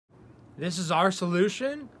This is our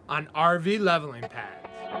solution on RV leveling pads.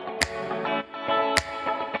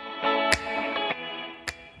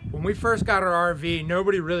 When we first got our RV,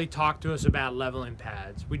 nobody really talked to us about leveling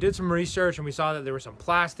pads. We did some research and we saw that there were some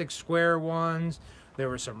plastic square ones, there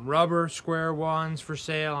were some rubber square ones for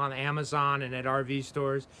sale on Amazon and at RV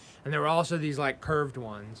stores, and there were also these like curved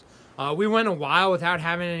ones. We went a while without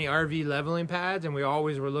having any RV leveling pads, and we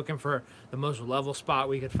always were looking for the most level spot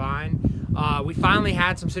we could find. We finally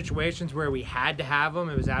had some situations where we had to have them.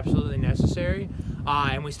 It was absolutely necessary.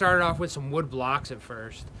 And we started off with some wood blocks at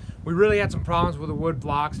first. We really had some problems with the wood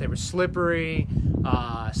blocks. They were slippery.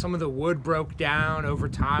 Some of the wood broke down over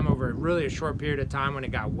time, over really a short period of time when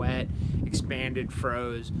it got wet, expanded,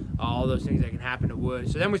 froze, all those things that can happen to wood.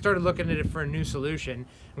 So then we started looking at it for a new solution,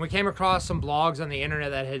 and we came across some blogs on the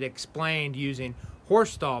internet that had explained using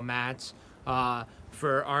horse stall mats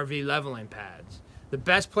for RV leveling pads. The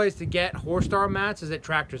best place to get horse stall mats is at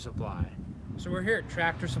Tractor Supply. So we're here at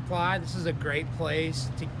Tractor Supply. This is a great place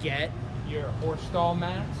to get your horse stall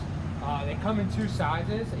mats. They come in two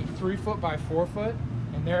sizes, a 3-foot by 4-foot,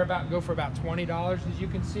 and they're go for about $20, as you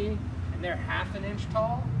can see, and they're ½ an inch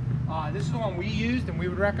tall. This is the one we used and we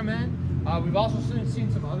would recommend. We've also seen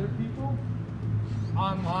some other people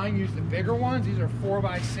online use the bigger ones. These are 4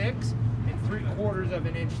 by 6 and 3/4 of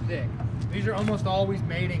an inch thick. These are almost always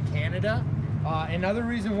made in Canada. Another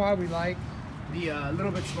reason why we like the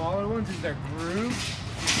little bit smaller ones is they're grooved.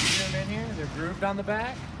 You see them in here? They're grooved on the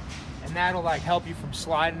back, and that'll like help you from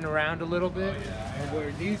sliding around a little bit. And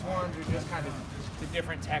where these ones are just kind of a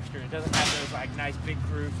different texture. It doesn't have those like nice big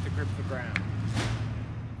grooves to grip the ground.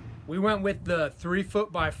 We went with the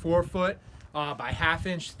 3-foot by 4-foot by ½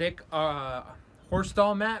 inch thick horse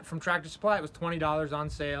stall mat from Tractor Supply. It was $20 on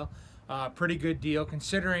sale. Pretty good deal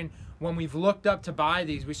considering when we've looked up to buy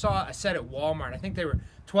these. We saw a set at Walmart. I think they were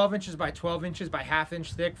 12 inches by 12 inches by ½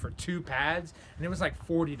 inch thick for 2 pads, and it was like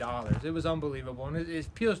 $40. It was unbelievable, and it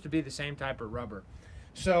appears to be the same type of rubber.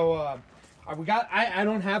 So I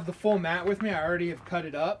don't have the full mat with me. I already have cut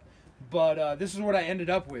it up, but this is what I ended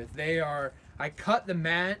up with. I cut the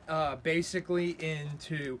mat basically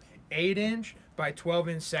into 8-inch by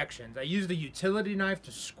 12-inch sections. I used a utility knife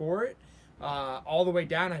to score it all the way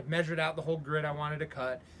down. I measured out the whole grid I wanted to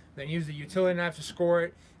cut, then used the utility knife to score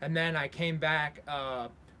it, and then I came back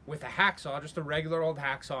with a hacksaw, just a regular old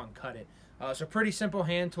hacksaw, and cut it. So pretty simple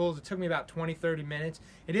hand tools. It took me about 20-30 minutes.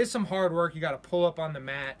 It is some hard work. You got to pull up on the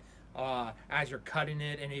mat as you're cutting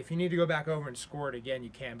it, and if you need to go back over and score it again, you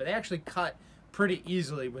can. But they actually cut pretty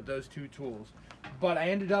easily with those 2 tools. But I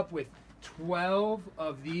ended up with 12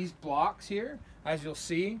 of these blocks here, as you'll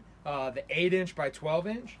see, the 8-inch by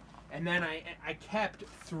 12-inch, and then I kept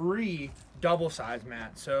 3 double-size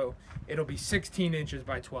mats, so it'll be 16 inches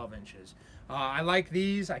by 12 inches. I like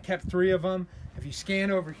these. I kept 3 of them. If you scan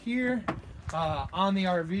over here on the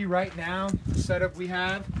RV right now, the setup we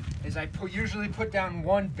have is I usually put down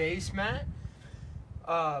 1 base mat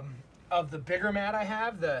of the bigger mat I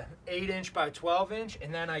have, the 8-inch by 12-inch,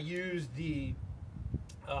 and then I use the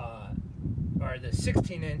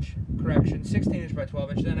 16-inch, 16-inch by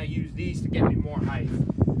 12-inch. Then I use these to get me more height.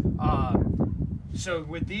 So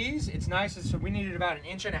with these, it's nice. So we needed about 1.5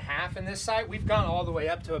 inches in this side. We've gone all the way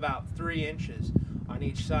up to about 3 inches on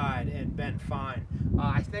each side and been fine.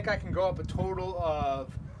 I think I can go up a total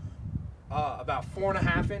of about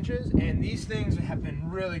 4.5 inches, and these things have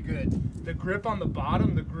been really good. The grip on the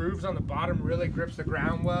bottom, the grooves on the bottom really grips the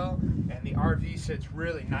ground well, and the RV sits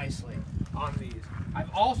really nicely on these.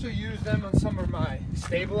 I've also used them on some of my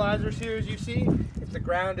stabilizers here, as you see. If the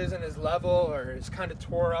ground isn't as level or is kind of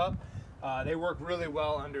tore up, they work really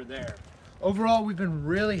well under there. Overall, we've been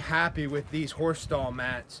really happy with these horse stall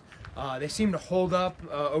mats. They seem to hold up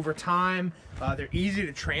over time. They're easy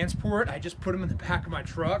to transport. I just put them in the back of my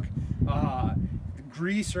truck.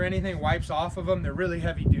 Grease or anything wipes off of them. They're really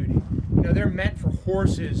heavy duty. You know, they're meant for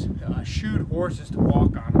horses, shoed horses to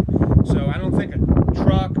walk on them. So I don't think a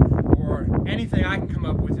truck or anything I can come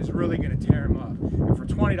up with is really going to tear them up. And for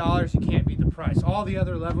 $20, you can't beat the price. All the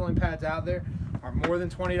other leveling pads out there are more than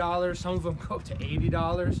 $20. Some of them go up to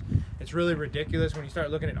 $80. It's really ridiculous when you start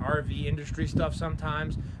looking at RV industry stuff.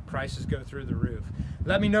 Sometimes prices go through the roof.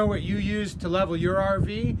 Let me know what you use to level your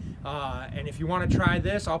RV, and if you want to try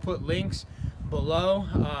this, I'll put links below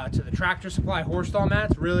to the Tractor Supply horse stall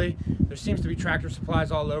mats. Really, there seems to be Tractor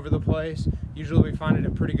Supplies all over the place. Usually we find it a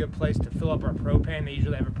pretty good place to fill up our propane. They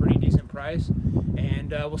usually have a pretty decent price, and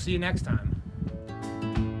we'll see you next time.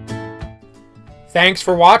 Thanks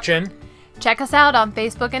for watching. Check us out on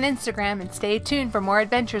Facebook and Instagram, and stay tuned for more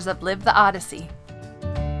adventures of Live the Odyssey.